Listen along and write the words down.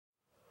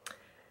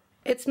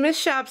It's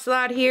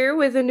Mrs.Shopsalot here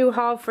with a new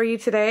haul for you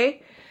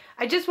today.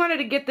 I just wanted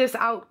to get this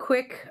out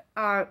quick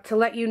to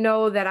let you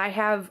know that I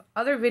have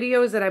other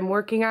videos that I'm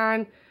working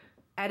on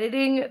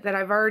editing that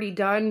I've already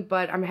done,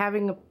 but I'm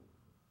having a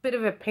bit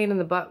of a pain in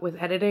the butt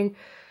with editing.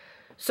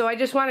 So I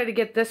just wanted to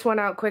get this one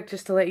out quick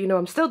just to let you know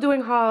I'm still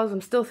doing hauls, I'm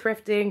still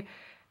thrifting,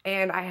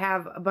 and I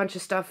have a bunch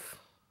of stuff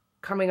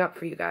coming up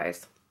for you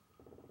guys.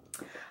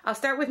 I'll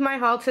start with my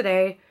haul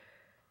today,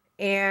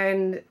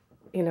 and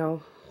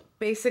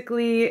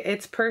basically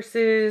it's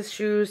purses,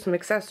 shoes, some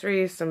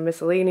accessories, some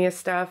miscellaneous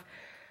stuff.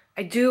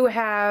 I do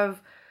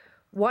have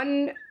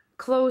one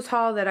clothes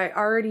haul that I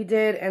already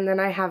did, and then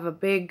I have a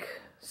big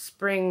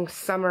spring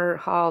summer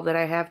haul that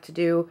I have to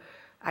do.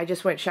 I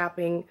just went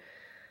shopping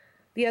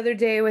the other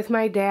day with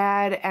my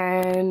dad,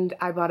 and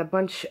I bought a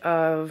bunch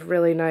of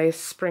really nice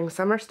spring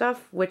summer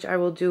stuff, which I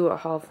will do a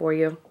haul for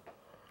you.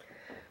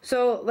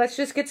 So let's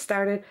just get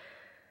started.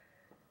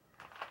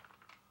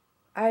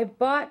 I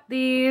bought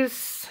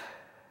these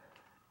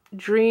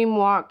Dream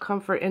Walk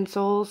Comfort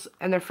insoles,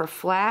 and they're for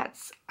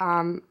flats.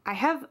 I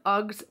have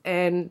Uggs,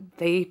 and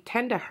they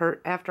tend to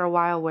hurt after a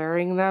while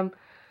wearing them.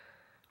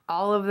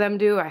 All of them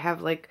do. I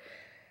have like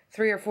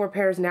 3 or 4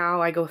 pairs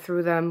now. I go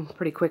through them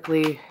pretty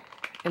quickly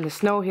in the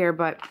snow here,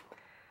 but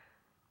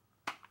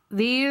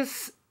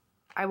these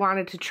I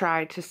wanted to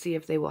try to see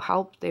if they will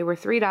help. They were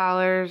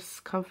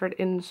 $3, comfort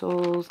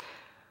insoles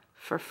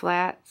for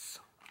flats.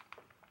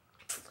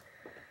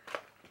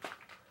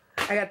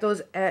 I got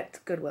those at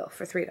Goodwill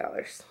for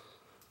 $3.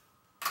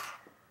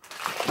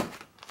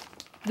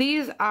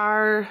 These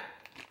are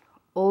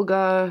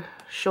Olga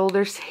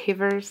shoulder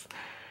savers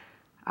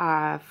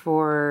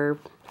for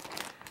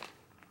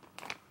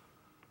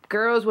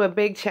girls with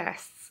big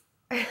chests.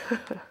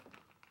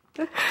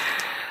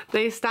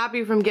 They stop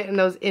you from getting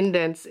those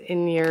indents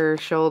in your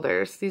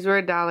shoulders. These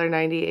were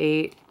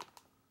 $1.98.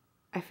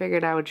 I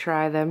figured I would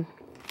try them.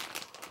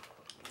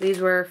 These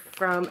were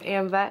from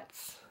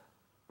Handbags.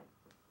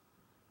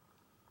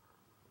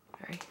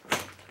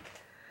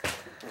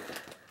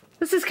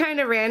 This is kind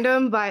of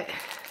random, but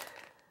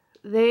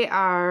they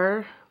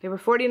were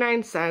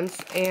 49 cents,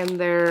 and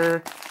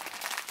they're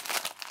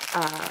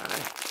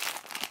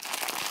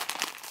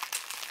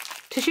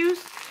tissues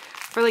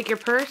for like your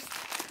purse.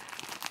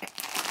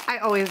 I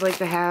always like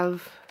to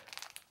have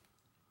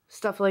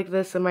stuff like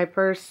this in my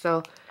purse,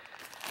 so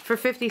for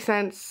 50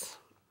 cents,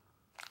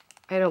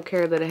 I don't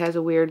care that it has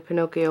a weird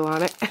Pinocchio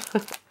on it.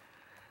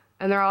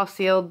 And they're all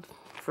sealed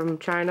from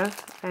China,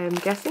 I'm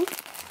guessing.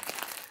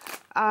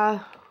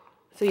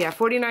 So yeah,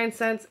 49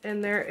 cents,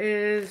 and there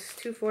is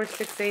 2, 4,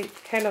 6, 8,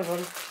 10 of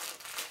them.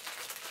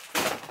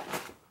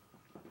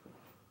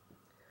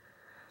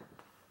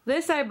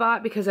 This I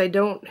bought because I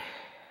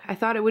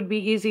thought it would be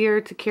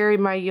easier to carry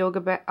my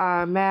yoga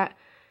mat,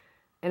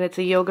 and it's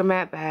a yoga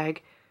mat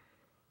bag.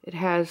 It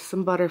has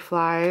some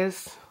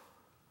butterflies.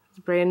 It's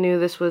brand new.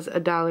 This was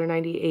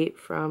 $1.98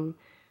 from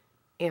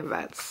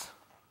Handbags.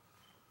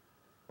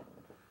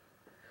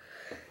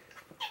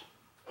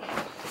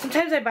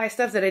 Sometimes I buy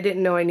stuff that I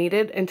didn't know I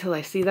needed until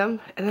I see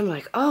them, and I'm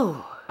like,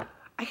 oh,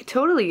 I could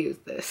totally use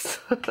this.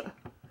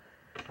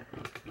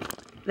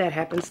 That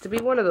happens to be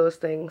one of those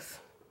things.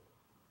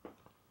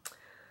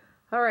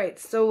 Alright,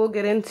 so we'll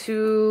get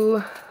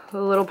into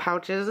the little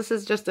pouches. This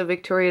is just a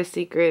Victoria's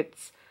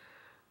Secrets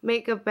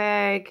makeup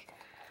bag.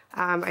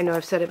 I know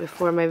I've said it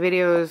before in my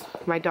videos.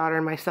 My daughter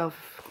and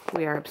myself,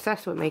 we are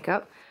obsessed with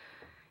makeup.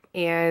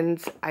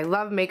 And I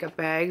love makeup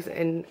bags,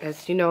 and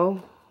as you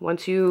know,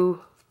 once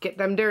you get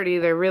them dirty,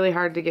 they're really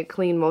hard to get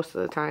clean most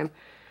of the time.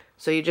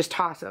 So you just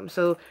toss them.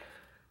 So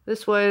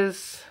this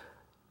was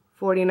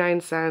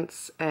 49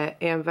 cents at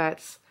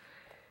Handbags.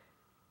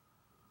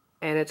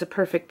 And it's a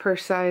perfect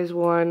purse size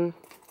one.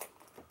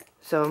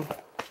 So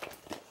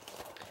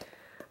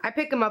I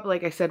pick them up,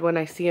 like I said, when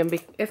I see them,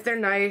 if they're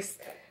nice.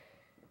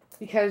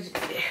 Because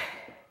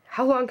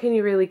how long can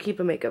you really keep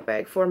a makeup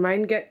bag for?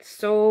 Mine get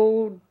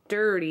so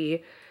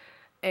dirty.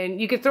 And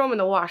you could throw them in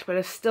the wash, but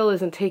it still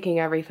isn't taking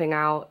everything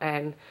out.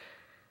 And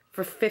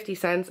for 50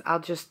 cents,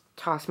 I'll just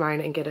toss mine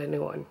and get a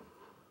new one.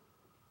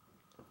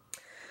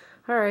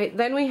 Alright,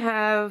 then we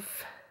have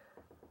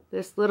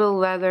this little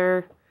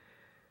leather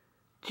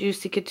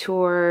Juicy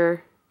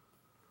Couture.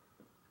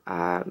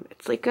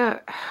 It's like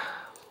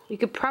you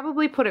could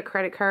probably put a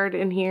credit card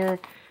in here,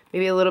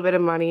 maybe a little bit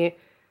of money.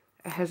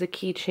 It has a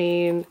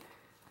keychain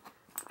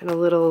and a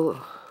little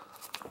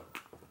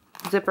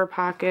zipper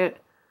pocket.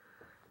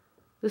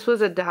 This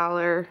was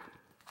 $1.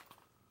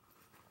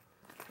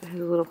 It has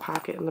a little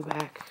pocket in the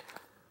back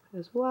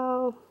as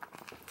well.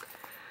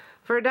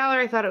 For $1,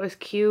 I thought it was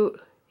cute,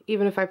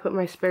 even if I put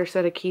my spare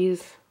set of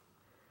keys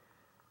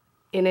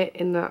in it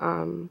in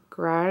the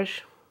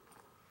garage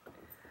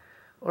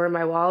or in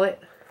my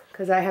wallet,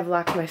 because I have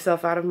locked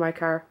myself out of my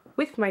car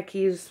with my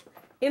keys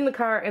in the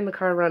car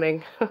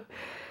running.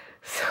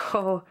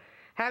 So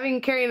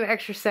carrying an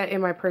extra set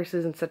in my purse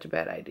isn't such a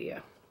bad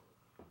idea.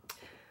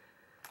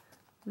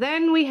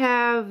 Then we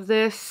have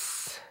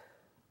this,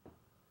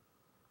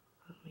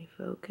 let me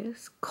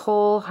focus,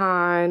 Cole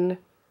Haan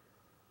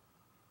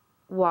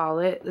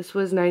wallet. This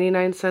was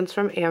 99 cents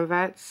from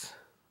Handbags.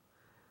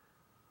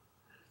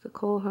 The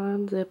Cole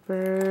Haan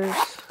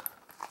zippers.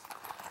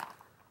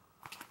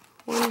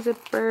 One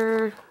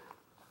zipper.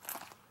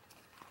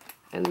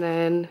 And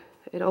then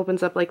it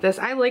opens up like this.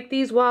 I like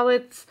these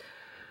wallets.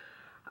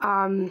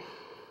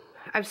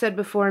 I've said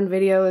before in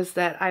videos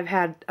that I've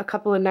had a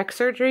couple of neck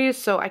surgeries,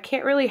 so I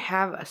can't really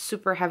have a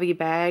super heavy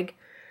bag.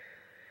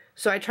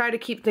 So I try to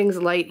keep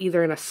things light,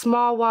 either in a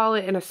small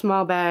wallet, in a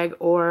small bag,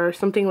 or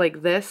something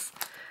like this.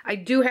 I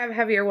do have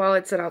heavier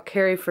wallets that I'll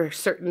carry for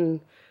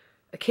certain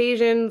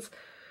occasions.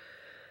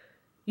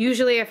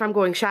 Usually if I'm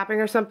going shopping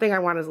or something, I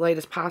want as light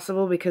as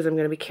possible because I'm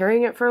going to be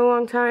carrying it for a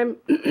long time.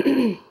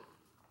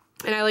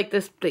 And I like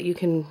this that you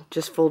can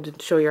just fold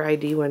and show your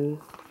ID when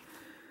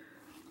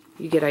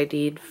you get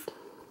ID'd.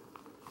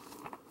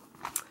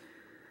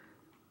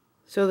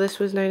 So this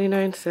was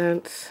 99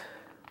 cents.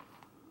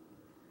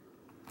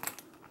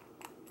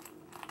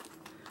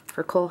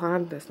 For Cole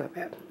Haan, that's not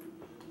bad.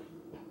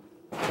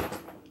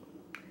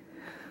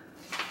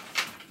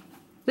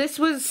 This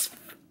was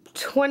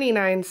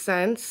 29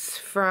 cents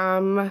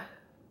from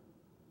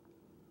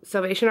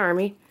Salvation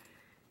Army.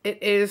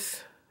 It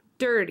is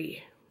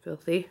dirty,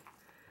 filthy.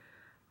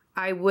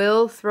 I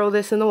will throw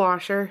this in the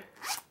washer.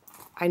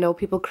 I know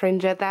people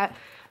cringe at that.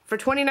 For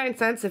 29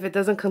 cents, if it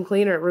doesn't come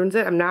clean or it ruins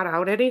it, I'm not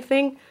out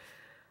anything.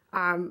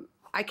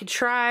 I could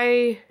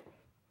try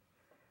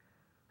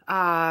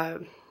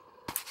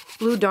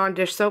Blue Dawn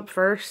dish soap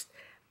first,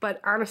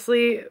 but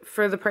honestly,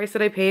 for the price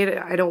that I paid,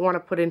 I don't want to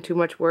put in too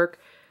much work.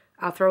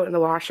 I'll throw it in the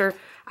washer.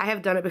 I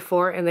have done it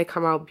before and they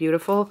come out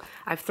beautiful.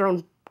 I've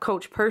thrown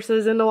Coach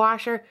purses in the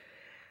washer.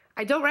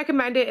 I don't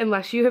recommend it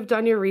unless you have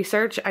done your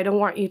research. I don't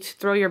want you to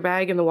throw your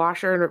bag in the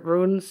washer and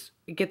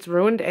it gets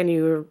ruined and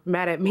you're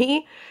mad at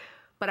me.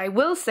 But I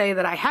will say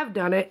that I have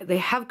done it. They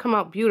have come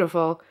out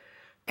beautiful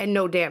and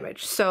no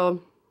damage.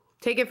 So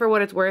take it for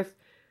what it's worth.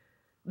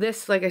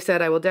 This, like I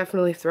said, I will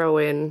definitely throw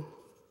in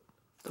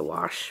the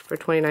wash for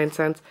 29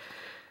 cents.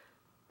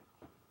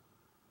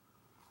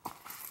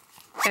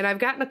 And I've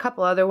gotten a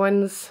couple other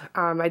ones.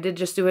 I did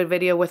just do a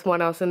video with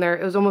one else in there.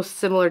 It was almost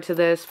similar to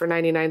this for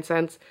 99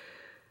 cents.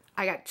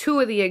 I got two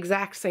of the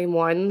exact same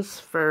ones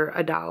for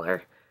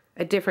 $1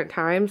 at different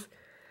times.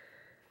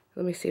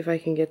 Let me see if I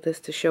can get this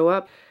to show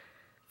up.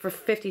 For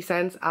 50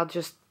 cents, I'll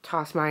just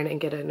toss mine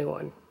and get a new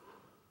one.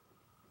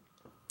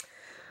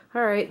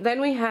 Alright,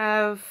 then we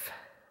have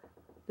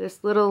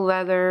this little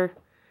leather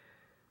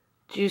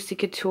Juicy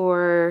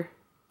Couture.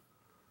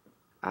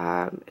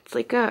 It's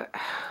like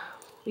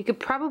you could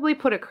probably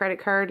put a credit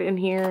card in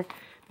here,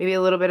 maybe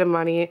a little bit of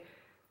money.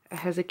 It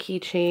has a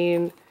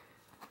keychain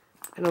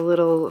and a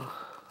little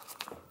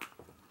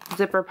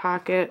zipper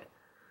pocket.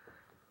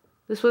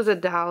 This was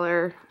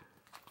 $1.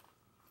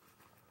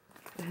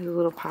 It has a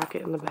little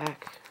pocket in the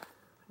back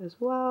as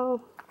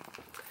well.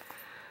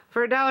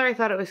 For $1, I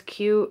thought it was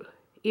cute,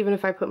 even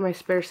if I put my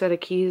spare set of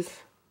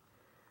keys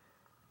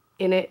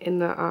in it in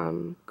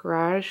the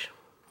garage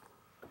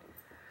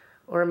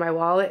or in my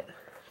wallet,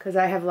 because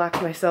I have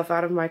locked myself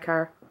out of my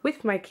car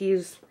with my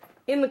keys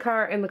in the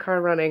car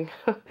running.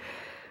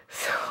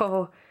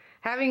 So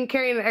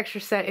carrying an extra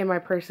set in my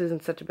purse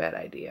isn't such a bad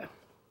idea.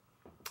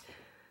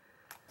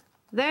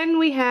 Then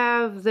we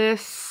have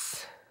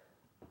this,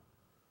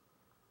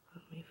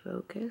 let me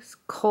focus,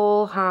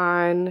 Cole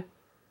Haan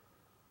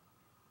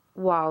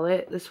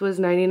wallet. This was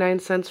 99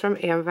 cents from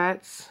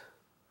Handbags.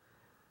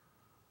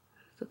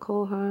 The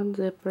Cole Haan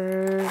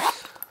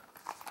zippers.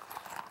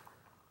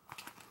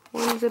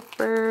 One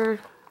zipper.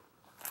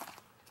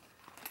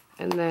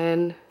 And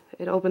then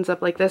it opens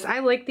up like this. I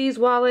like these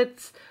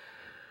wallets.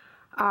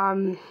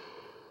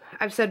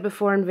 I've said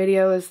before in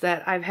videos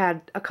that I've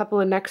had a couple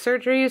of neck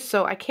surgeries,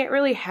 so I can't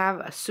really have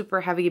a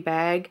super heavy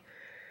bag.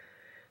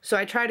 So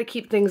I try to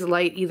keep things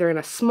light, either in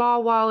a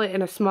small wallet,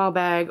 in a small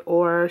bag,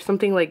 or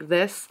something like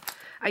this.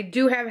 I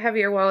do have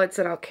heavier wallets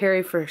that I'll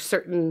carry for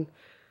certain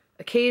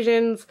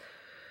occasions.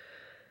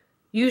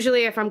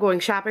 Usually if I'm going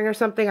shopping or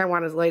something, I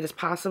want as light as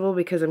possible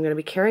because I'm going to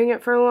be carrying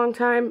it for a long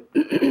time.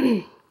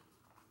 And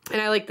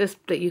I like this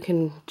that you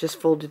can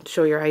just fold and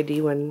show your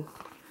ID when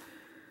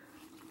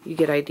you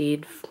get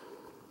ID'd.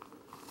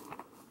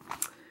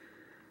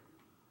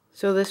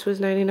 So this was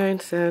 99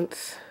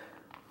 cents.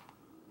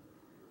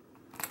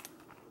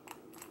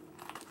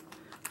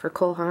 For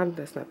Cole Haan,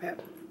 that's not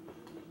bad.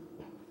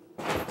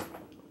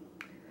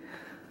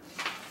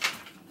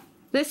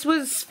 This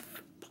was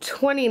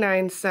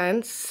 29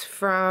 cents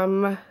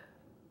from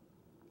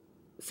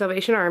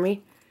Salvation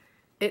Army.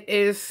 It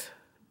is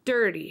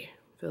dirty,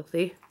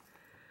 filthy.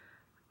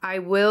 I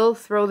will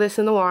throw this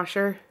in the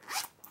washer.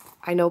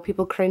 I know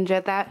people cringe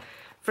at that.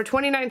 For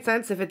 29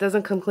 cents, if it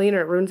doesn't come clean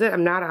or it ruins it,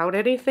 I'm not out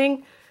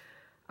anything.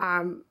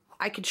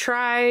 I could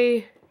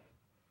try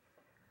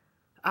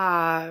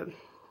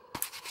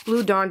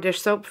Blue Dawn dish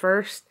soap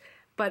first,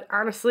 but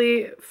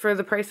honestly, for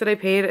the price that I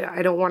paid,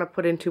 I don't want to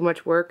put in too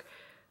much work.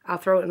 I'll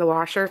throw it in the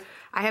washer.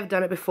 I have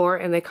done it before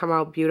and they come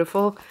out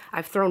beautiful.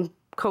 I've thrown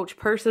Coach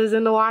purses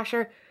in the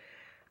washer.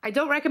 I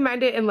don't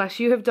recommend it unless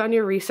you have done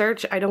your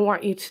research. I don't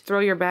want you to throw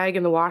your bag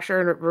in the washer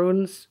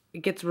and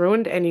it gets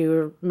ruined and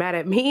you're mad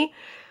at me.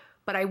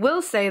 But I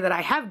will say that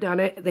I have done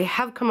it. They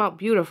have come out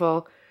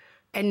beautiful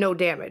and no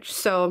damage.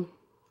 So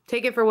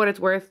take it for what it's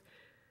worth.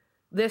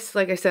 This,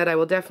 like I said, I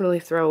will definitely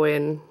throw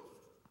in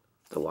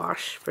the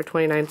wash for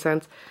 29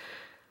 cents.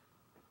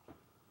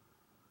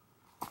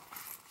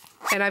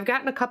 And I've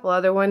gotten a couple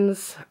other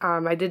ones.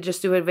 I did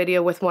just do a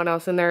video with one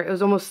else in there. It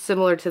was almost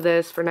similar to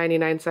this for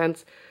 99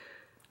 cents.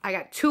 I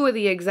got two of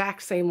the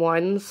exact same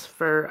ones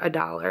for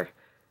 $1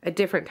 at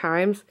different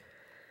times.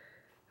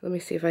 Let me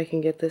see if I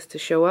can get this to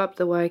show up,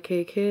 the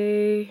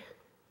YKK.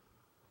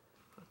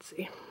 Let's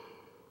see.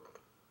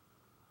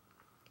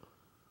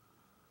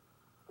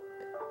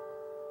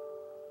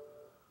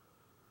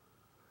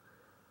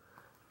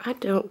 I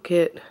don't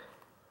get...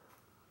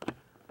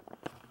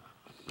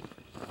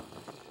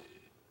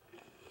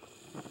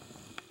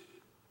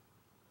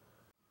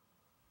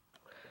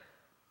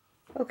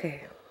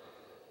 Okay.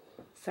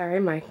 Sorry,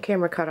 my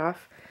camera cut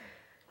off.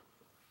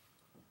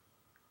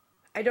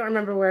 I don't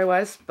remember where I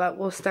was, but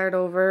we'll start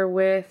over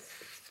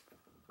with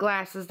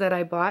glasses that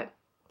I bought.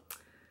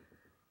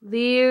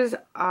 These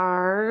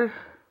are...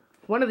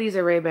 One of these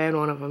are Ray-Ban,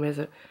 one of them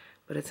isn't,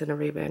 but it's in a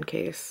Ray-Ban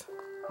case.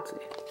 Let's see.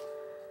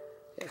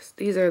 Yes,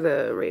 these are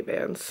the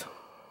Ray-Bans.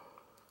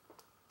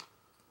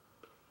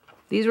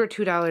 These were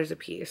 $2 a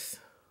piece.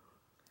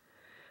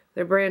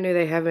 They're brand new.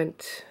 They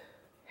haven't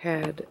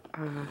had...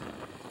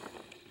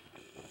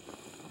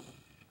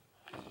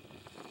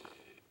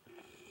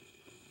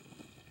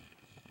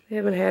 They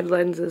haven't had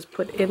lenses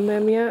put in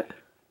them yet.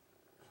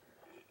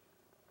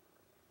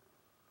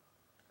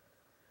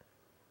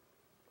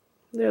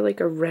 They're like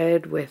a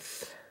red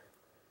with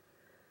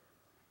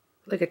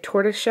like a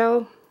tortoise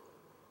shell.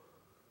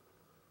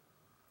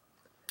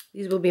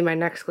 These will be my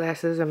next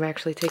glasses. I'm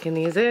actually taking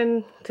these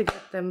in to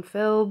get them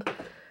filled.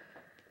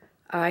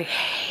 I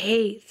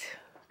hate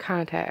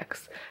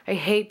contacts. I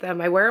hate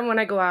them. I wear them when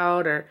I go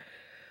out or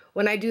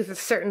when I do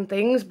certain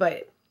things,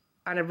 but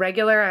on a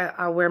regular,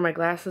 I'll wear my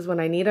glasses when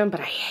I need them, but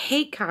I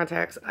hate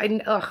contacts.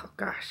 Oh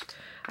gosh.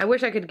 I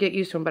wish I could get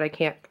used to them, but I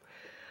can't.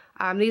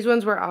 These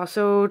ones were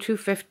also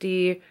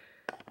 $2.50.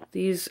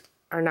 These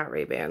are not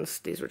Ray-Bans.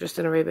 These were just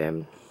in a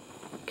Ray-Ban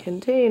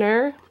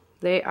container.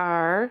 They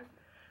are,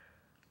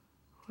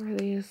 what are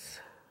these?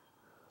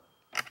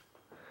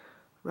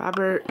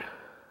 Robert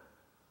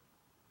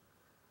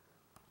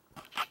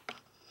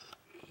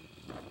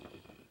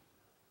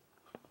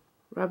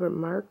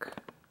Mark.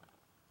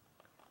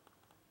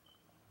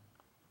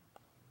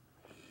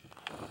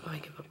 I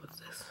give up with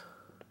this.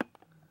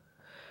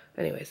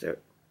 Anyways, they're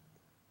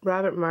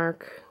Robert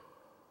Mark.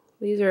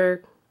 These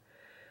are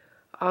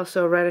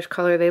also a reddish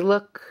color. They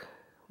look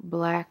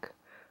black.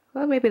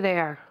 Well, maybe they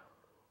are.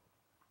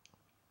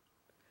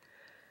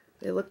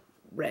 They look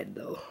red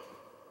though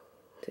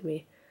to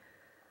me.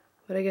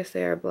 But I guess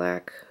they are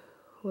black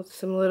with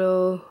some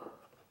little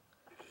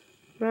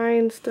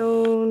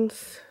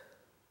rhinestones.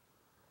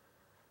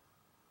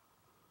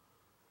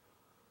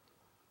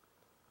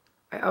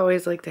 I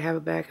always like to have a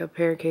backup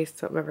pair in case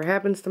something ever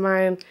happens to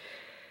mine.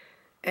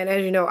 And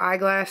as you know,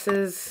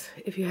 eyeglasses,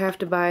 if you have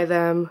to buy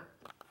them,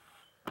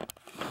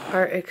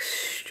 are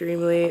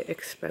extremely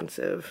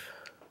expensive.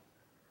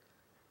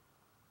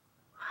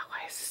 Wow,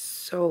 why is it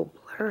so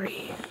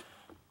blurry?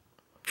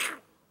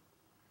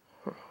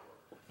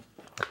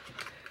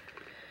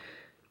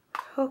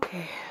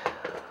 Okay.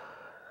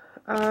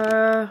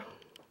 I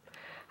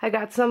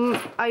got some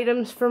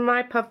items for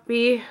my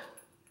puppy.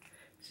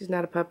 She's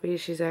not a puppy,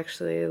 she's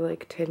actually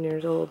like 10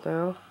 years old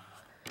now.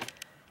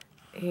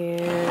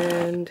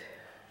 And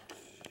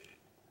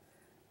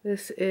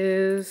this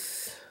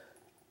is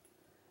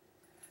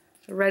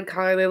a red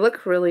collar. They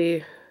look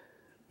really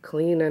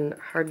clean and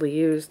hardly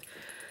used.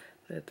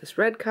 But this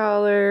red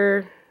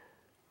collar,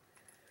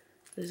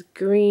 this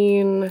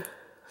green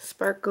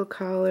sparkle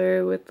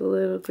collar with the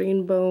little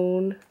green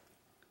bone,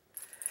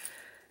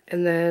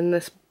 and then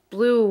this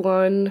blue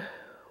one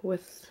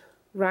with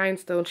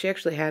rhinestone. She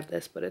actually had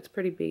this, but it's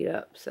pretty beat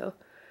up. So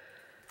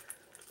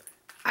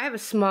I have a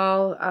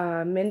small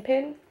min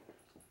pin,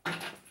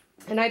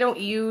 and I don't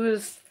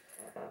use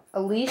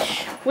a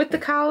leash with the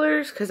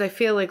collars because I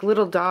feel like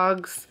little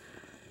dogs,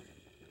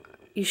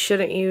 you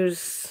shouldn't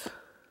use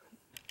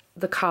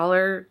the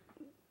collar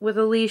with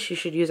a leash. You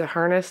should use a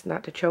harness,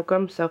 not to choke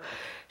them. So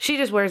she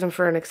just wears them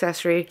for an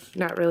accessory,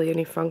 not really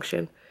any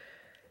function,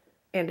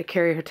 and to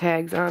carry her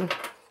tags on.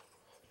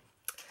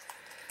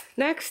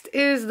 Next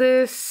is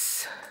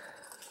this,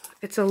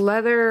 it's a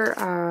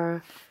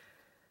leather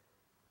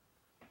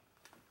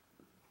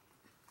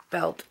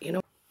belt, you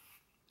know,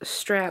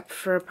 strap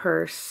for a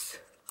purse.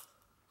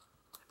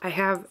 I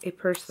have a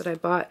purse that I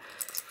bought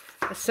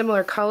a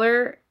similar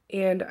color,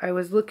 and I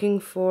was looking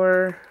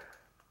for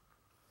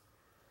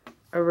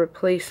a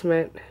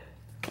replacement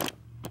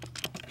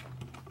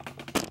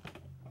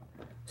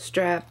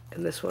strap,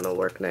 and this one will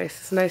work nice.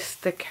 It's nice,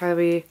 thick,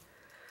 heavy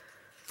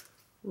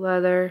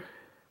leather.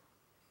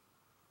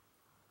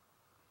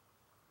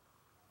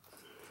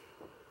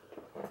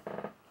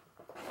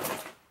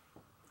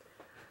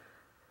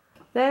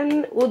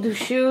 Then we'll do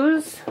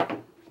shoes.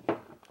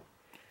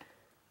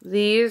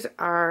 These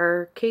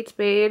are Kate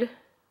Spade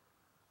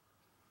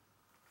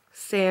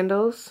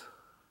sandals.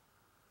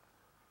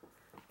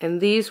 And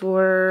these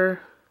were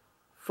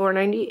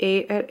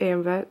 $4.98 at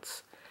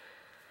Handbags.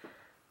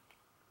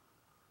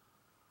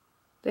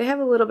 They have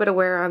a little bit of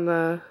wear on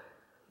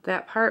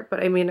that part,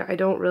 but I mean, I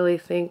don't really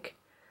think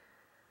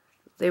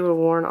they were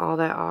worn all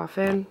that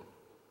often.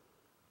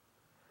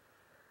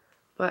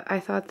 But I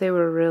thought they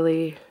were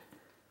really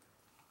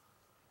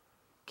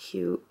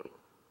cute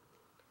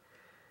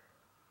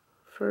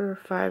for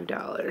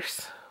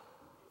 $5.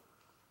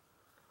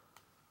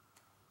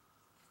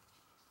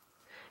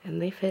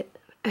 And they fit.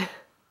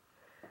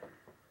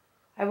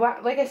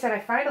 Like I said, I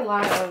find a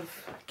lot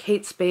of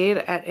Kate Spade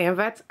at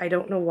Handbags. I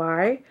don't know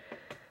why,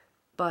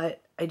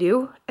 but I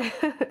do.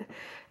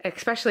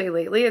 Especially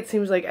lately. It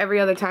seems like every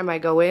other time I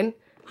go in,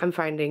 I'm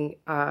finding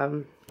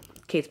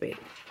Kate Spade.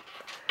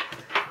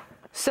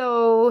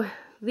 So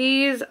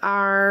these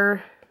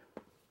are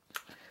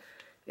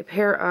a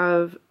pair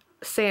of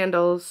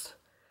sandals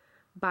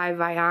by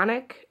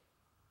Vionic,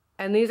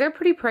 and these are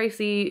pretty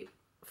pricey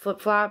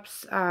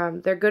flip-flops.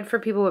 They're good for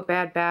people with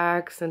bad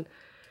backs and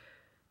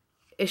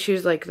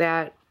issues like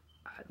that.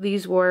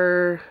 These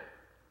were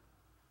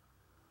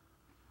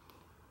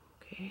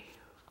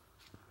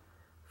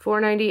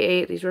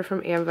 $4.98. These were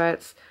from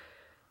Handbags.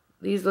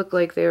 These look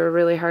like they were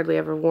really hardly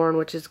ever worn,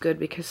 which is good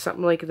because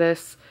something like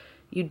this,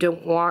 you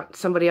don't want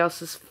somebody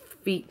else's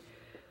feet,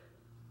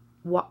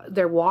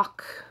 their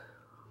walk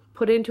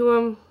put into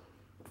them.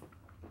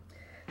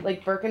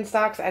 Like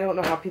Birkenstocks, I don't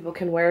know how people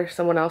can wear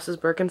someone else's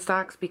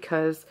Birkenstocks,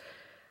 because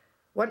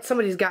once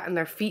somebody's gotten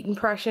their feet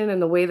impression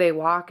and the way they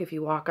walk, if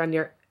you walk on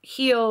your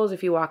heels,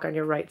 if you walk on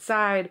your right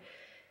side,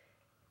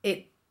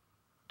 it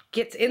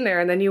gets in there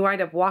and then you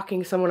wind up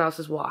walking someone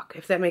else's walk,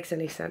 if that makes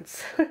any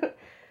sense.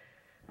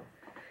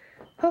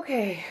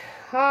 Okay,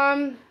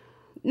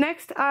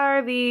 next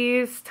are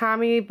these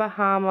Tommy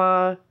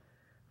Bahama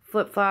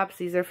flip-flops.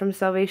 These are from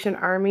Salvation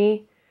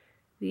Army.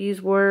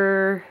 These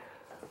were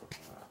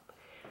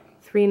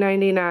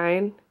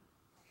 $3.99,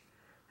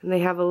 and they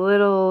have a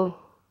little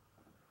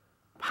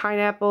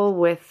pineapple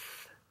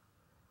with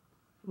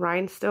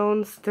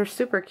rhinestones. They're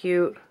super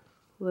cute.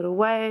 Little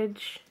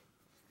wedge.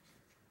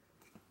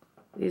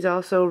 These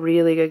also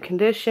really good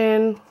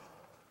condition.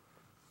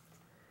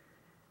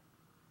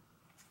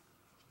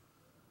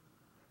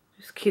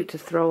 Just cute to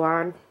throw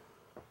on.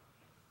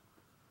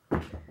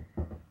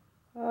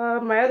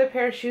 My other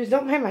pair of shoes,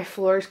 don't mind my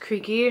floor is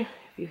creaky. If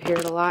you hear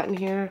it a lot in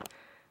here,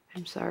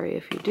 I'm sorry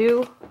if you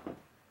do.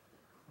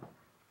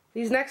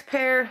 These next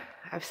pair,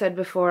 I've said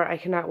before, I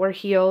cannot wear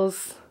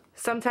heels.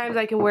 Sometimes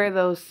I can wear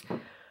those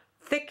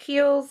thick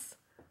heels.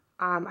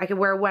 I can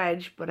wear a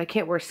wedge, but I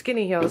can't wear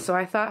skinny heels. So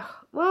I thought,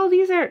 well,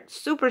 these are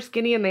super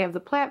skinny and they have the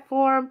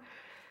platform.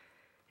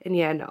 And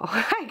yeah, no,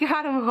 I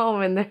got them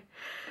home and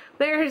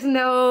there's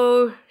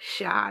no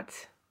shot.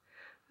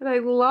 And I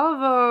love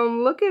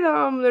them. Look at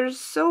them. They're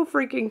so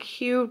freaking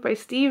cute, by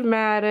Steve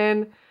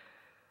Madden.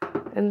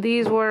 And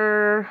these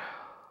were,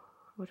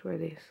 which were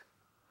these?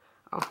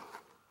 Oh.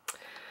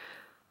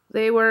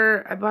 They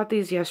were, I bought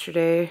these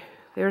yesterday.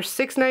 They were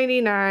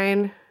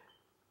 $6.99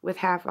 with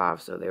half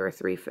off, so they were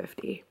 $3.50.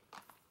 They're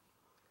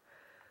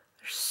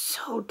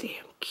so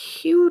damn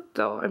cute,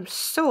 though. I'm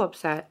so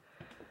upset.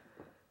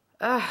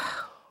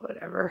 Ugh,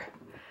 whatever.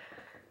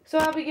 So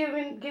I'll be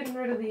getting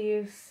rid of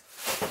these,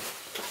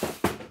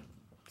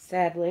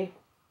 sadly.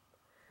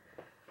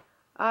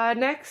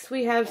 Next,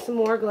 we have some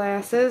more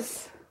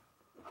glasses.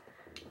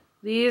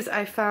 These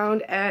I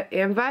found at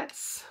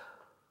Handbags.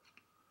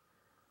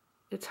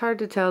 It's hard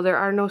to tell. There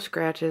are no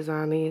scratches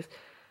on these.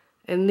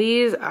 And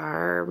these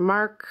are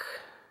Marc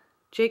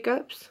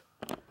Jacobs.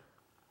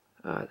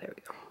 There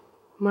we go.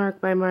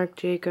 Marc by Marc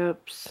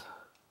Jacobs.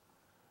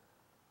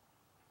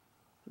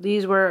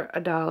 These were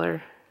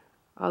 $1.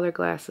 All their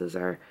glasses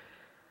are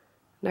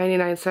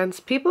 99 cents.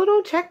 People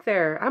don't check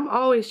there. I'm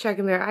always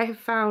checking there. I have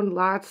found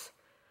lots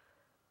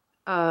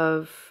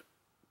of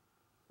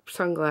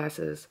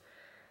sunglasses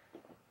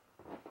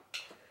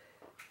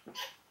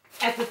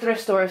at the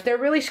thrift store. If they're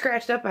really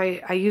scratched up,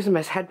 I use them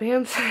as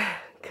headbands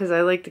because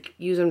I like to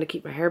use them to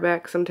keep my hair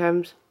back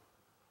sometimes.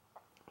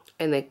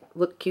 And they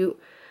look cute.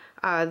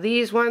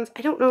 These ones,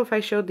 I don't know if I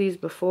showed these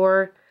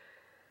before.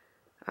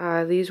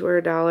 These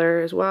were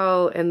 $1 as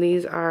well. And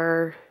these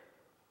are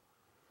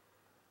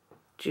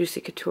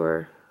Juicy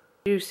Couture.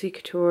 Juicy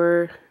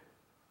Couture.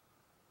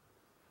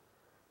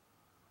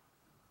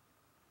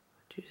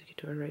 Juicy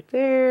Couture right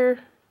there.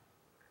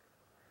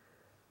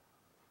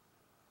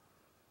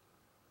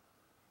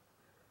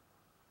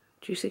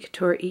 Juicy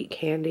Couture Eat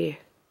Candy.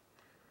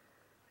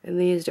 And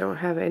these don't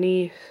have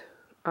any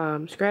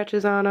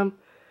scratches on them.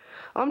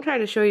 I'm trying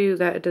to show you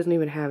that it doesn't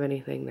even have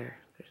anything there.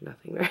 There's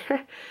nothing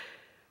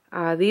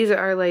there. These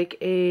are like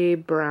a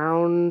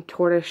brown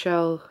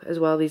tortoiseshell as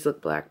well. These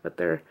look black, but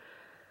they're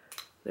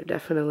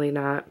definitely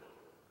not.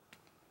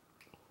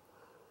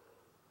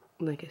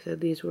 Like I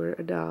said, these were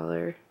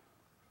 $1.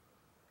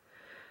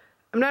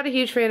 I'm not a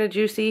huge fan of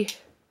Juicy.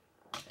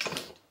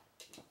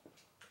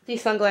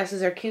 These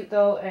sunglasses are cute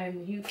though,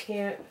 and you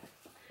can't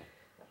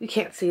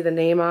see the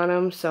name on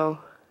them, so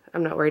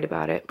I'm not worried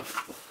about it.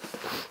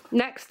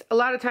 Next, a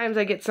lot of times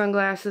I get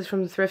sunglasses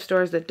from the thrift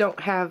stores that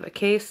don't have a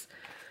case,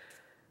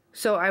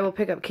 so I will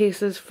pick up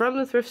cases from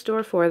the thrift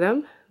store for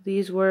them.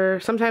 These were,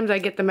 sometimes I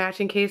get the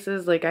matching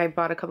cases, like I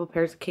bought a couple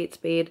pairs of Kate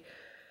Spade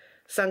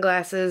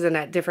sunglasses, and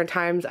at different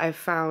times I've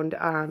found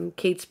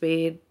Kate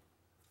Spade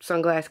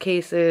sunglass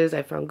cases,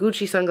 I found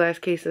Gucci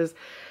sunglass cases,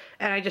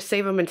 and I just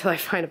save them until I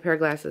find a pair of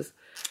glasses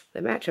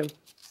that match them.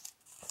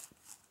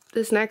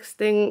 This next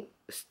thing,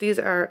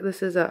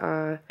 this is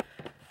a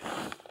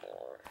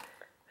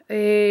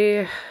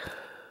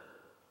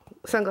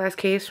sunglass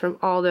case from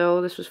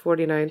Aldo. This was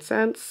 49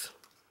 cents.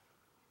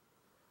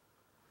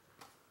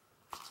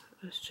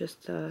 It's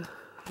just,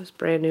 it's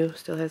brand new,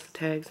 still has the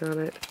tags on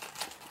it.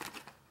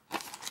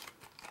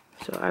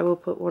 So I will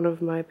put one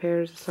of my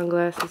pairs of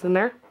sunglasses in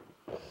there.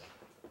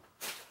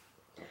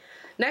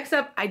 Next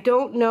up, I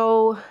don't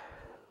know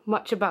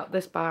much about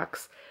this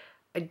box.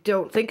 I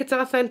don't think it's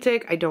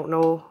authentic. I don't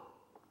know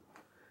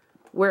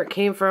where it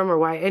came from or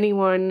why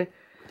anyone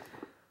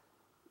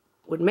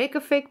would make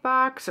a fake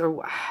box,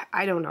 or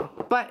I don't know.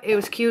 But it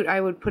was cute.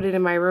 I would put it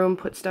in my room,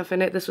 put stuff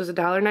in it. This was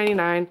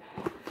 $1.99,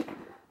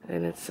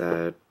 and it's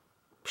a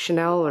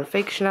Chanel or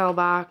fake Chanel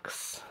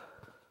box.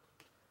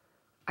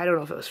 I don't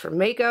know if it was for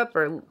makeup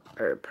or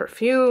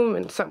perfume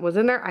and something was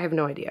in there. I have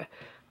no idea.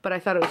 But I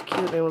thought it was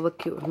cute and it would look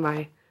cute with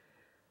my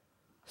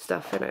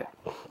stuff in it.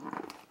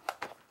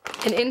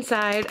 And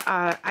inside,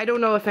 I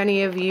don't know if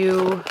any of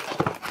you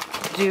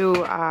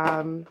do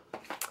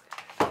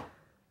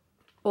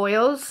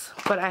oils,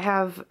 but I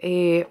have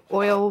a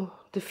oil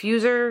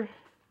diffuser,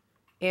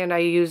 and I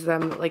use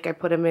them, like I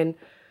put them in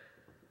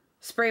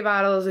spray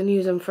bottles and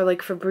use them for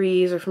like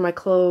Febreze or for my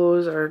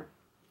clothes, or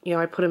you know,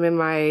 I put them in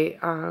my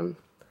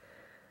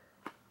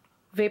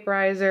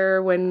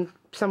vaporizer when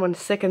someone's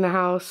sick in the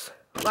house.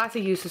 Lots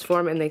of uses for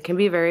them, and they can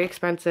be very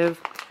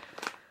expensive.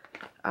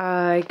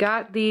 I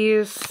got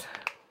these.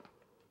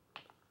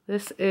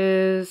 This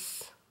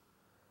is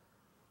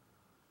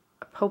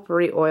a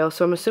potpourri oil,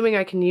 so I'm assuming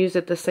I can use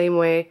it the same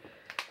way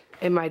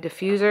in my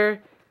diffuser.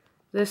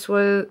 This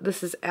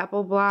is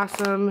apple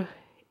blossom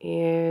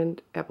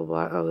and apple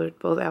blossom. Oh, they're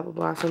both apple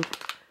blossom.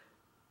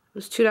 It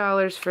was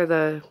 $2 for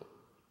the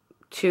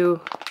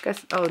two.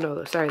 Guess. Oh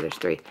no, sorry, there's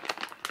three.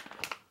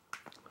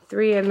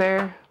 Three in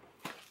there.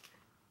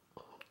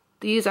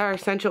 These are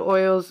essential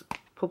oils,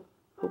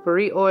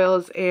 potpourri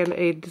oils, and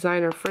a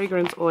designer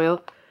fragrance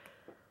oil.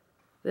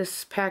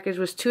 This package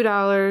was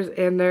 $2,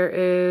 and there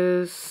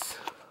is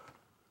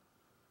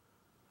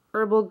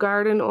herbal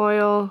garden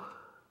oil,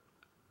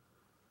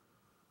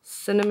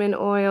 cinnamon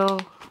oil,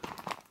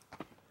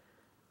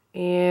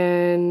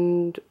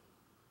 and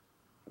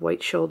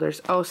white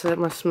shoulders. Oh, so that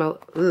must smell,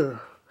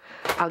 ugh.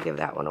 I'll give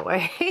that one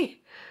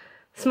away.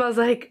 Smells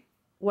like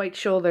white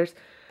shoulders.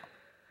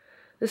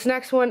 This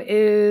next one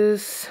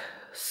is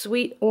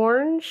sweet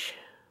orange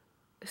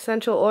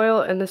essential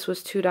oil, and this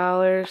was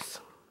 $2.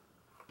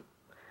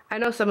 I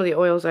know some of the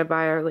oils I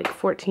buy are like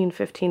 $14,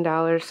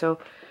 $15, so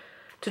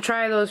to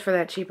try those for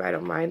that cheap, I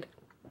don't mind.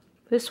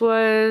 This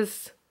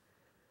was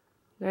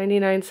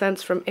 99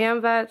 cents from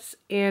Amvets,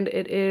 and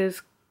it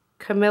is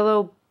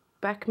Camilo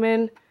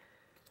Beckman,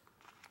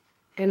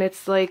 and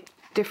it's like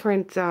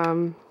different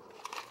hand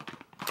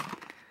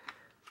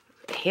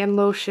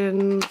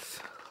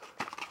lotions,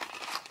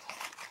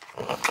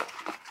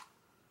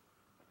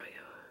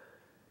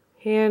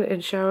 hand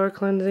and shower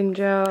cleansing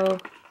gel,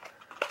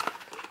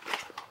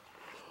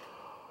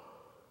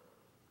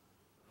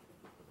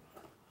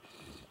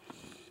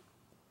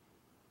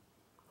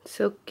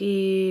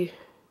 silky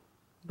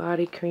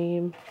body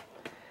cream,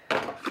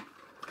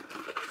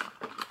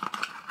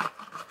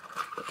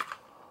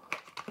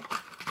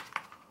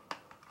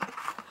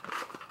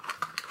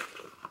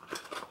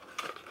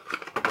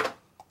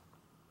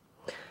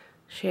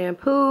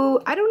 shampoo.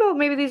 I don't know,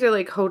 maybe these are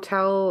like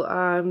hotel,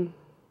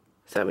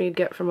 something you'd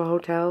get from a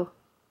hotel.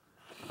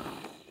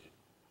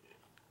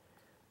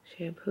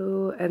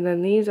 Shampoo, and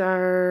then these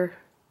are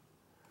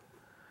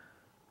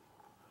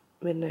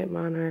Midnight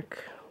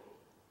Monarch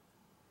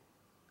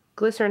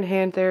glycerin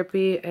hand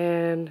therapy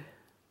and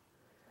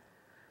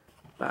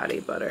body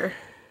butter.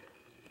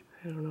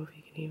 I don't know if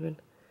you can even,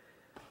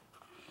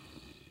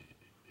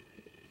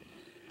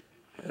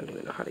 I don't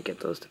even know how to get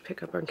those to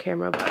pick up on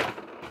camera, but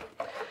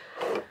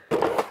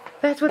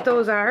that's what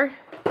those are.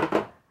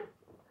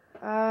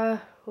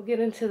 We'll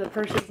get into the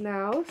purses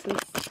now, since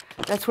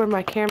that's where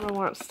my camera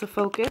wants to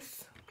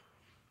focus.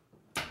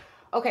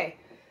 Okay,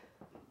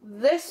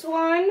 this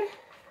one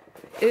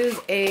is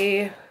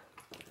a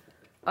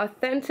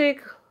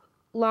authentic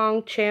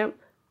Longchamp.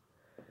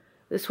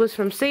 This was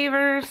from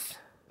Savers,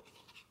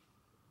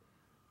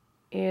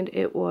 and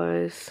it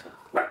was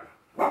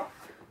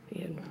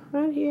in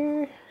front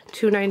here,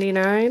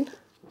 $2.99.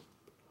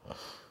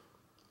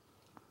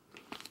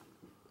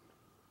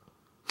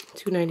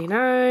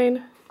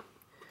 $2.99.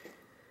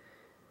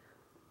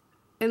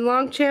 And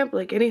Longchamp,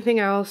 like anything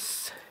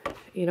else,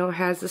 you know,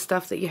 has the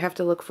stuff that you have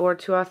to look for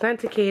to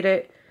authenticate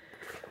it.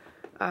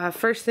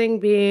 First thing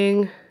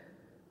being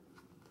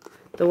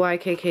the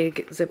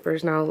YKK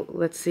zippers. Now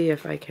let's see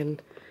if I can,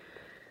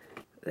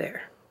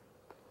 there.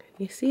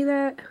 Can you see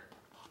that?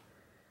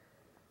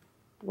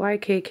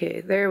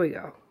 YKK, there we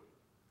go.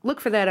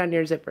 Look for that on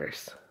your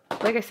zippers.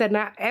 Like I said,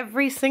 not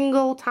every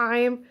single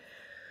time.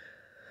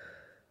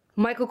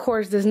 Michael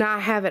Kors does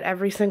not have it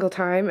every single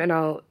time, and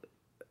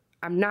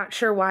I'm not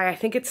sure why. I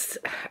think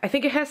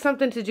it has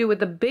something to do with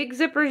the big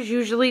zippers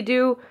usually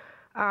do,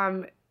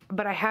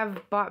 but I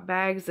have bought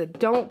bags that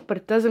don't, but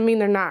it doesn't mean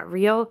they're not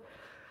real.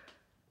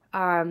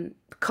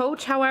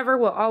 Coach, however,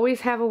 will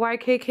always have a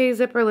YKK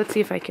zipper. Let's see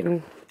if I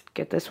can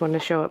get this one to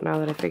show up now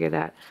that I figured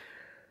that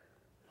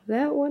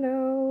one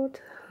out.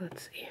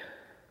 Let's see.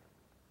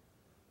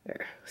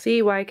 There.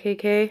 See,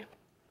 YKK.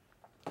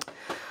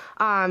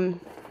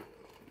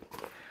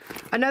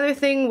 Another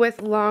thing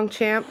with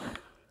Longchamp,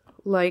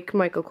 like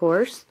Michael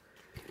Kors,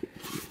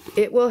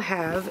 it will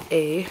have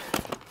a,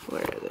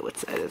 what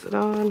side is it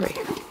on? Right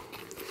here.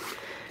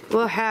 It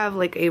will have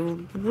like a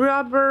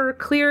rubber,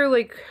 clear,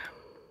 like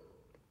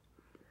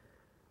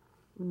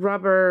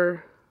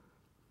rubber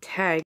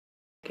tag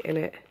in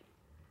it.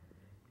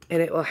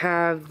 And it will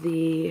have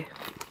the,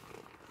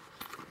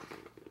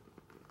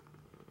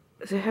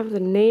 does it have the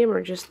name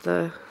or just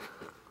the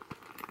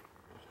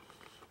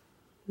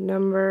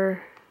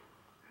number?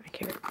 I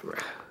can't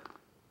remember.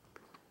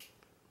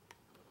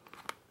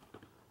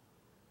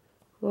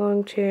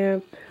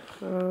 Longchamp.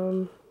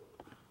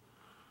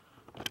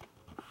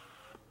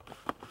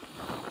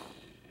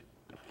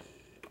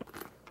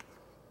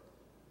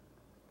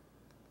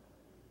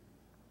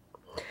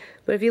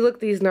 But if you look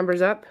these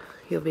numbers up,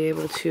 you'll be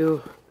able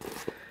to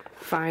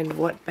find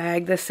what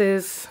bag this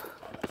is.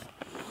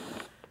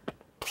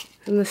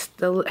 And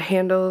the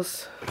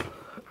handles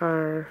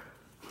are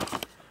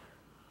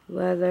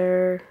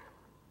leather.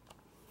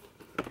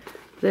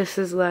 This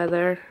is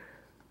leather.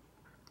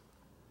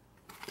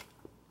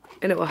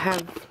 And it will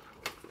have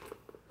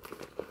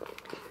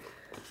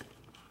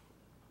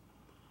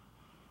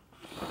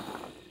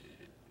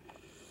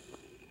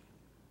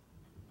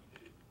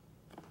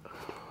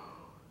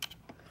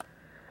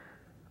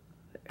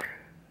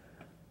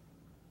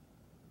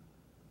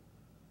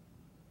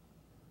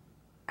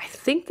I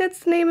think that's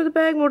the name of the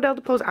bag, Model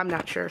de Pose. I'm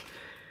not sure.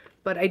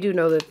 But I do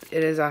know that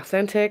it is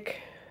authentic.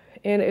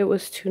 And it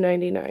was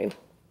 $2.99.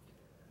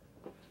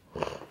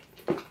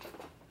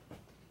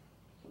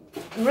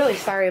 I'm really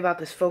sorry about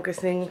this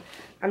focusing.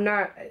 I'm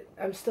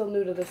still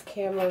new to this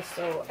camera,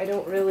 so I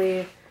don't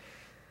really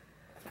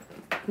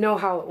know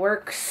how it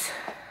works.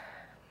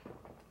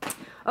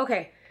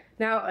 Okay,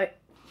 now,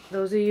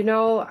 those of you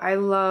know, I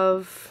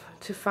love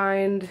to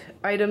find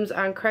items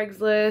on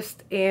Craigslist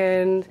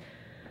and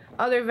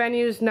other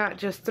venues, not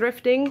just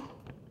thrifting.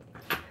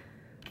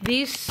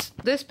 This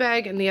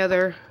bag and the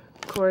other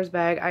Kors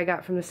bag I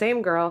got from the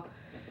same girl.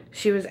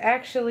 She was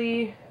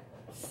actually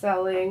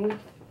selling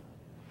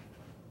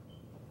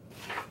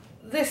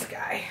this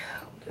guy.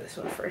 I'll do this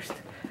one first.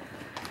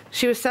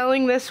 She was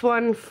selling this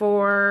one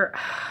for,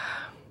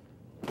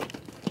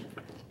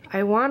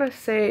 I want to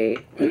say,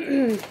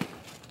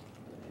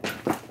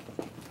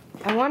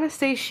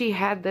 she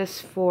had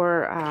this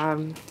for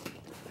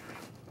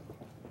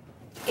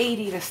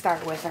 80 to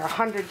start with, or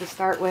 100 to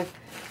start with,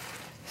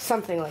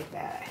 something like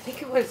that. I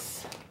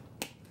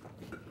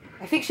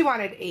think she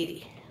wanted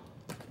 80.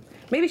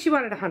 Maybe she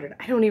wanted 100.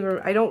 I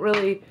don't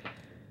really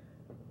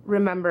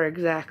remember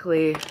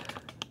exactly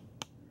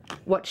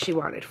what she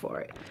wanted for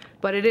it.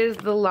 But it is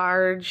the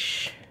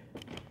large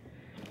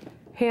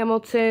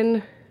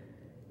Hamilton.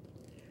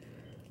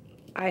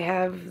 I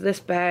have this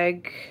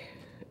bag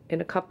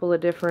in a couple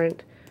of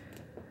different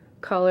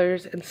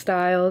colors and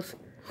styles.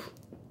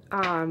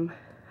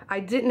 I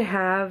didn't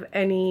have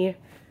any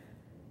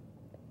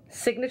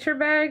signature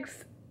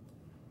bags,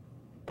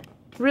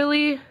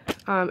 really.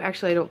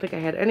 Actually, I don't think I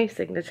had any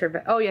signature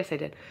bags. Oh, yes, I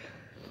did.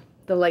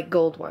 The light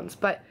gold ones.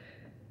 But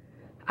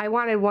I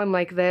wanted one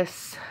like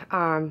this.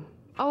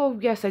 Oh,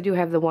 yes, I do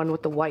have the one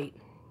with the white.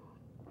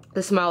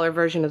 The smaller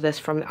version of this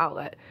from the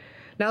outlet.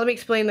 Now, let me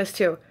explain this,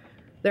 too.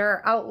 There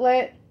are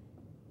outlet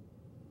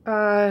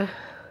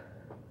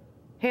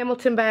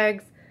Hamilton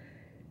bags,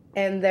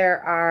 and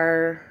there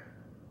are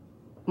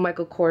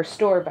Michael Kors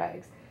store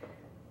bags.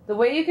 The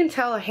way you can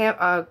tell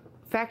a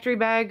factory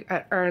bag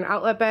or an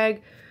outlet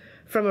bag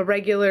from a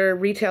regular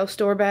retail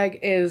store bag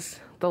is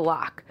the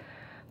lock.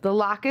 The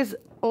lock is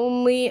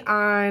not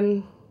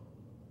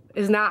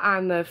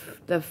on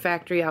the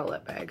factory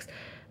outlet bags.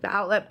 The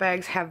outlet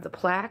bags have the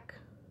plaque.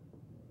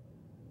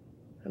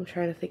 I'm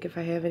trying to think if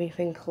I have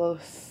anything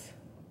close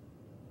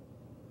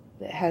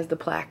that has the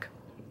plaque.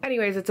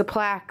 Anyways, it's a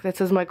plaque that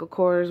says Michael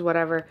Kors,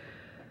 whatever.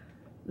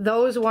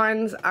 Those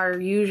ones are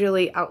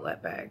usually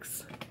outlet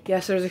bags.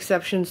 Yes, there's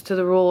exceptions to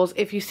the rules.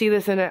 If you see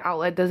this in an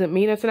outlet, doesn't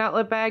mean it's an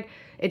outlet bag.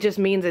 It just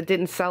means it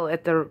didn't sell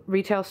at the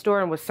retail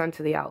store and was sent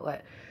to the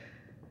outlet.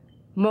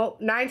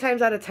 9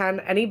 times out of 10,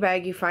 any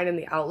bag you find in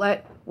the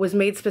outlet was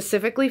made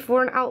specifically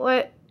for an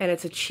outlet, and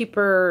it's a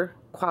cheaper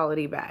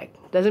quality bag.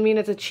 Doesn't mean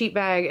it's a cheap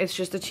bag, it's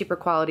just a cheaper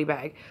quality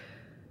bag.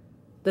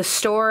 The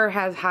store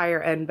has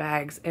higher end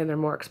bags and they're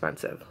more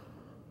expensive.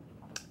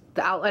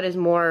 The outlet is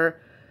more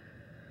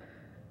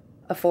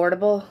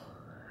affordable.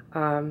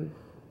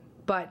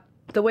 But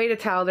the way to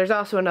tell, there's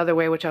also another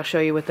way, which I'll show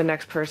you with the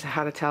next person,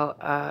 how to tell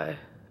a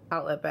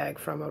outlet bag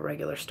from a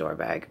regular store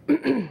bag.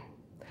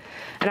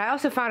 And I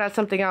also found out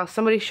something else.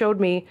 Somebody showed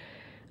me,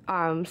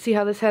 see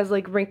how this has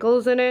like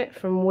wrinkles in it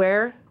from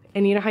wear?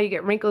 And you know how you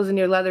get wrinkles in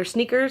your leather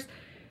sneakers?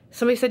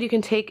 Somebody said you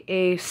can take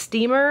a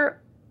steamer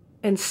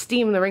and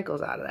steam the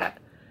wrinkles out of that.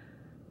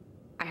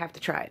 I have to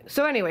try it.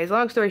 So anyways,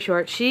 long story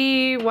short,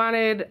 she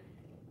wanted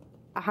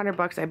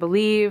 $100, I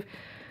believe.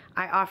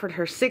 I offered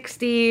her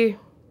 60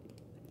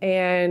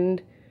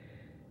 and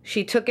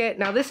she took it.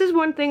 Now this is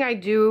one thing I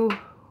do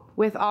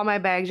with all my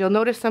bags. You'll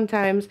notice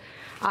sometimes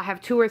I'll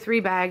have 2 or 3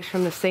 bags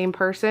from the same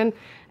person,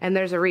 and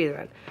there's a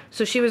reason.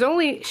 So she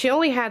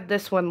only had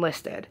this one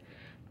listed,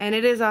 and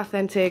it is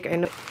authentic. I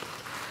know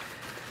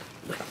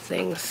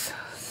things,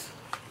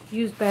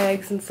 used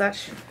bags and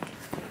such,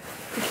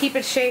 to keep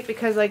its shape,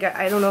 because like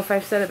I don't know if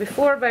I've said it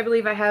before, but I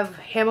believe I have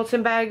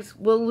Hamilton bags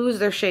will lose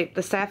their shape.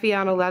 The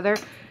Saffiano leather,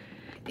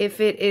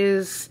 if it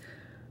is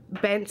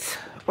bent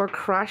or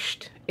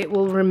crushed, it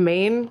will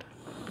remain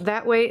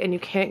that way and you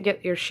can't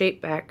get your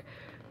shape back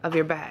of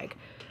your bag.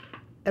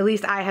 At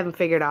least I haven't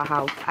figured out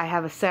how. I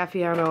have a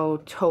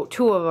Saffiano tote,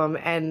 2 of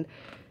them, and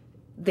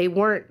they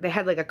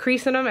had like a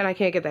crease in them and I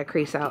can't get that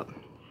crease out.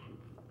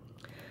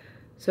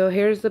 So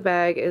here's the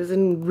bag. It's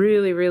in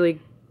really,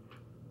 really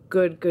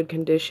good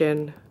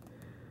condition.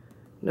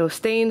 No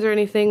stains or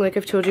anything, like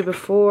I've told you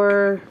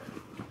before.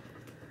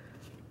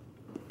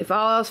 If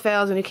all else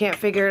fails and you can't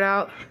figure it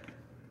out,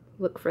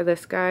 look for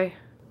this guy.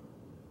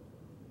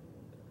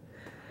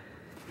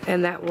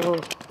 And that will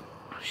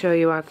show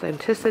you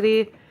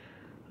authenticity.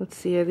 Let's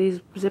see, are these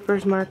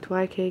zippers marked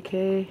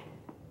YKK?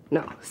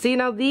 No. See,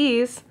 now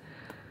these,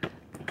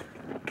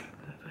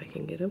 if I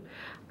can get them,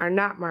 are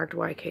not marked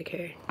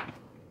YKK.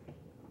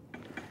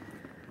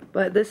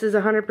 But this is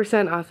a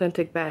 100%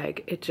 authentic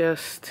bag. It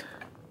just,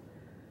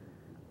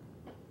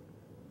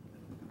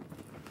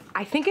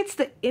 I think it's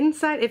the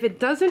inside. If it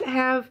doesn't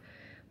have,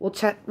 we'll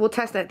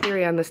test that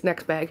theory on this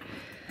next bag.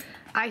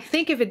 I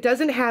think if it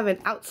doesn't have an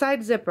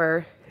outside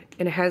zipper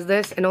and it has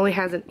this and only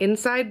has an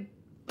inside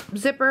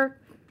zipper,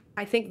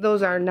 I think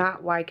those are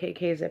not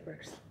YKK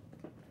zippers.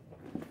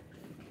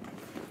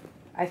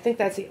 I think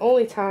that's the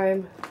only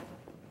time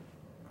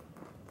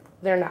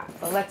they're not.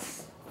 But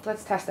let's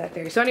test that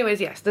theory. So anyways,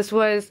 yes, this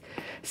was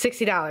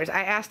 $60.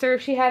 I asked her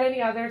if she had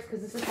any others,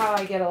 because this is how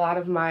I get a lot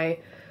of my,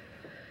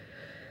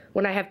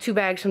 when I have 2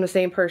 bags from the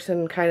same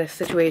person kind of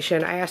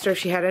situation. I asked her if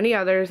she had any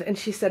others, and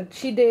she said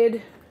she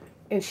did.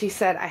 And she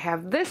said, I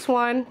have this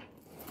one,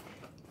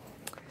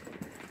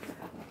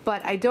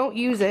 but I don't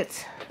use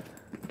it.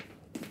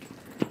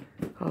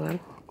 Hold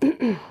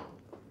on.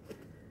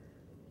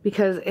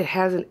 Because it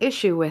has an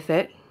issue with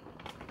it.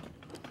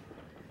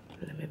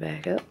 Let me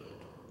back up.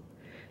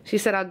 She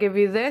said, I'll give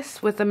you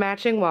this with the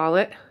matching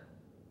wallet.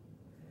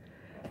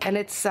 And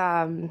it's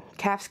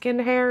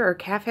calfskin hair or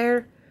calf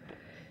hair.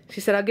 She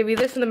said, I'll give you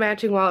this and the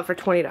matching wallet for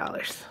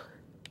 $20.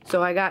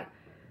 So I got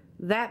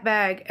that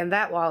bag and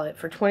that wallet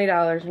for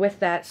 $20 with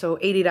that, so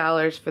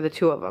 $80 for the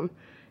 2 of them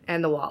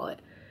and the wallet.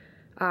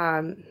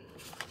 Let me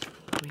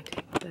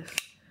take this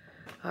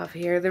off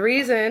here. The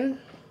reason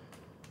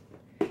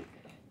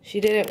she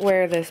didn't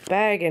wear this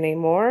bag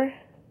anymore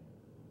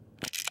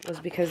was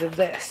because of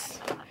this,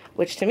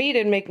 which to me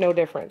didn't make no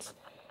difference.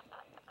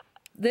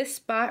 This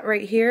spot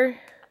right here,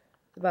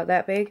 about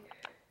that big,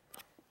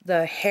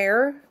 the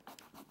hair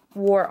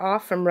wore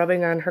off from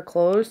rubbing on her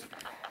clothes,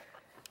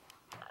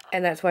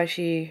 and that's why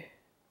she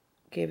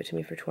gave it to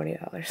me for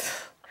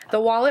 $20.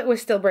 The wallet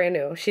was still brand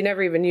new. She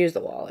never even used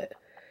the wallet.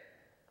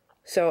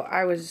 So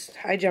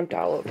I jumped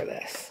all over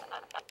this.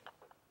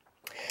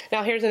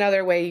 Now here's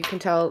another way you can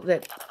tell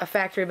that a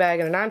factory bag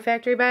and a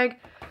non-factory bag.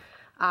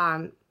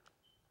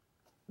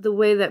 The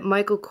way that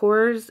Michael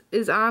Kors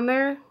is on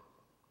there,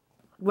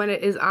 when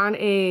it is on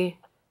a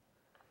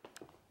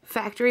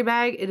factory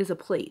bag, it is a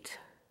plate.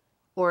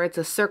 Or it's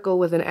a circle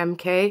with an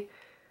MK.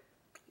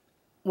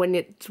 When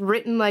it's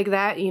written like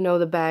that, you know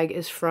the bag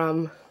is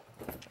from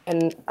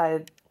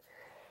a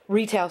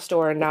retail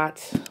store,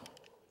 not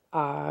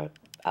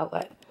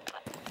outlet.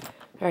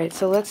 Alright,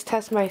 so let's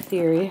test my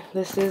theory.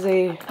 This is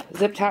a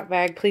zip top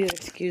bag. Please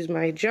excuse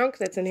my junk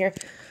that's in here.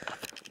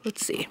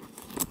 Let's see.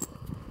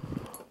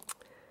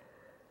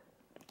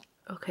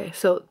 Okay,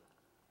 so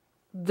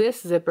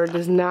this zipper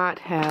does not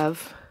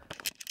have,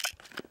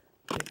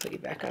 let me put you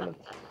back on the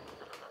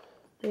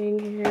thing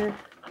here.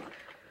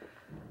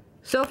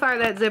 So far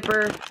that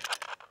zipper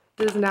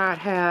does not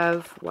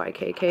have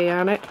YKK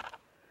on it.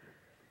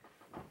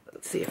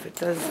 Let's see if it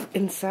does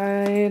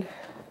inside.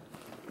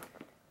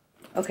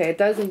 Okay, it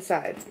does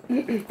inside.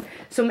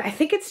 So I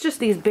think it's just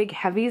these big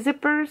heavy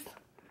zippers.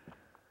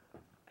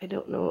 I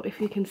don't know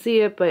if you can see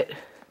it, but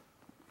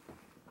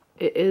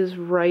it is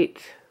right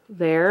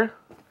there.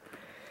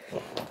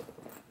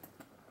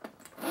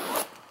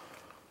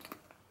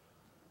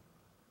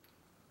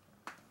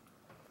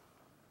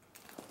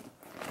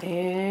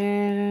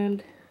 And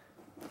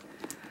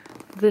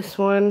this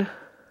one,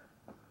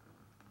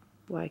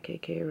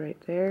 YKK right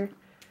there.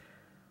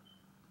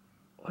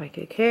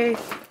 YKK.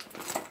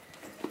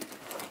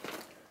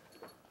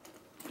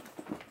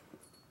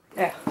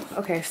 Yeah,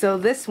 okay, so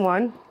this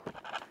one,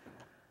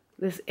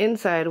 this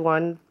inside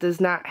one, does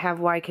not have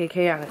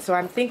YKK on it. So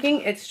I'm thinking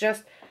it's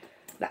just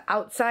the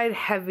outside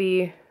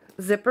heavy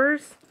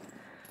zippers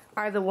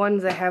are the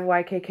ones that have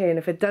YKK. And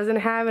if it doesn't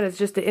have it, it's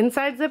just the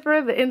inside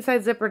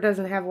zipper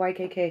doesn't have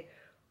YKK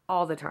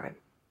all the time.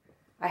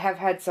 I have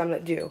had some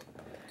that do.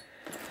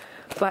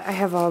 But I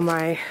have all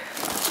my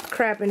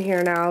crap in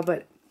here now,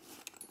 but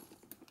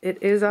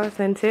it is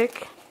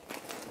authentic.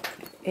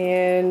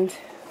 And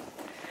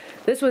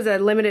this was a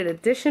limited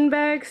edition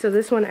bag, so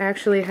this one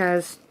actually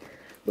has,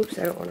 oops,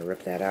 I don't want to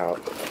rip that out.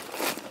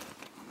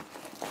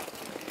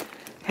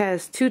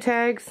 Has 2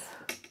 tags.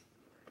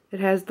 It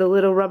has the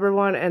little rubber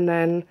one and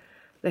then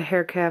the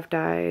hair calf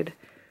dyed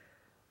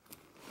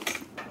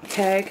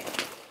tag.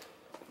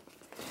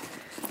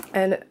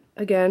 And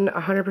again,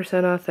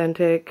 100%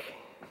 authentic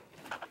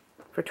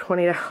for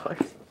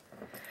 $20.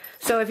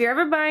 So if you're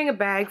ever buying a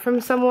bag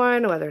from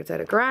someone, whether it's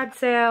at a garage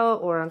sale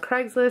or on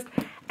Craigslist,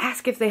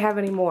 ask if they have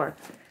any more.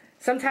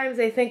 Sometimes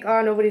they think,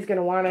 oh, nobody's going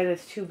to want it,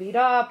 it's too beat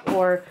up,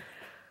 or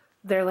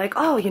they're like,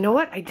 oh, you know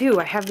what, I do.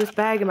 I have this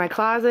bag in my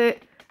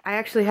closet. I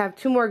actually have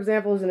 2 more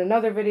examples in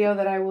another video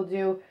that I will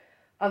do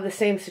of the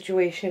same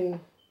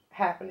situation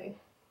happening.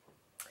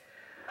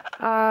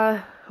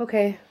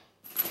 Okay.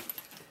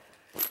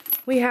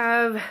 We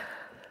have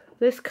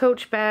this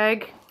Coach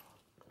bag.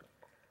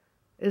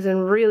 Is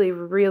in really,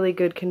 really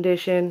good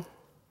condition.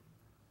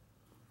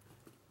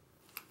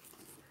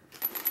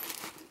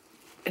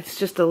 It's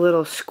just a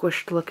little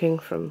squished looking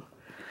from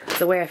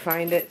the way I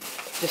find it.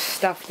 Just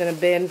stuffed in a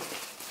bin.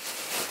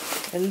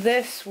 And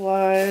this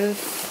was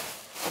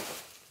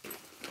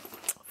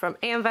from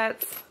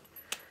Handbags.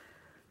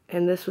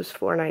 And this was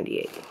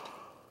 $4.98.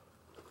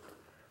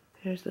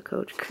 Here's the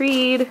Coach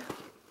Creed.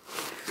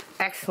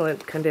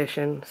 Excellent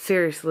condition.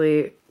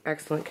 Seriously,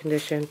 excellent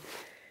condition.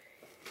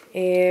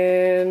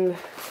 And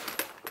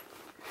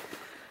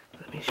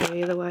let me show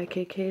you the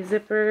YKK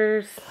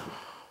zippers.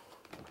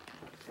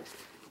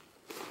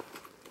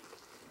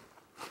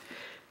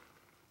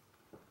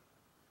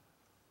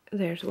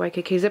 There's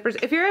YKK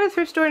zippers. If you're at a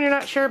thrift store and you're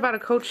not sure about a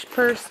Coach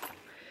purse,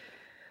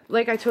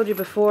 like I told you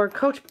before,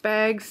 Coach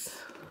bags,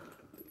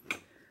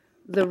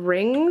 the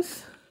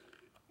rings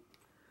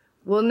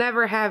will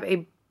never have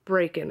a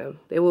break in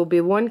them. They will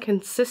be one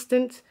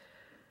consistent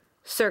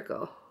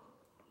circle.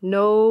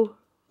 No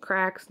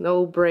cracks,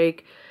 no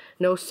break,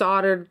 no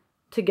soldered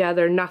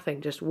together, nothing.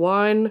 Just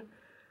one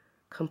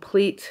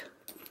complete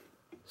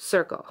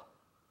circle.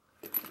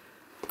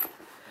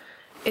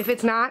 If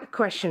it's not,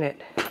 question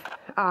it.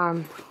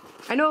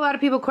 I know a lot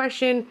of people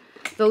question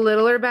the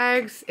littler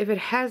bags. If it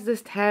has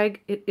this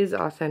tag, it is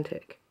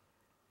authentic.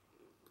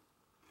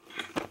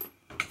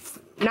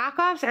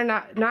 Knockoffs are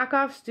not,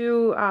 knockoffs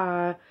do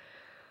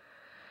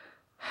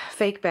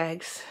fake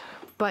bags,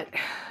 but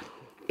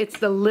it's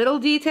the little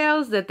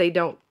details that they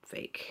don't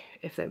fake,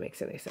 if that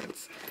makes any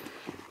sense.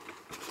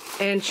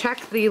 And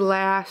check these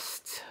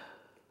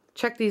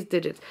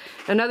digits.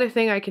 Another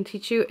thing I can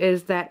teach you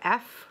is that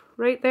F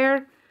right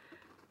there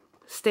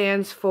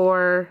stands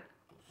for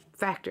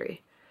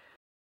factory.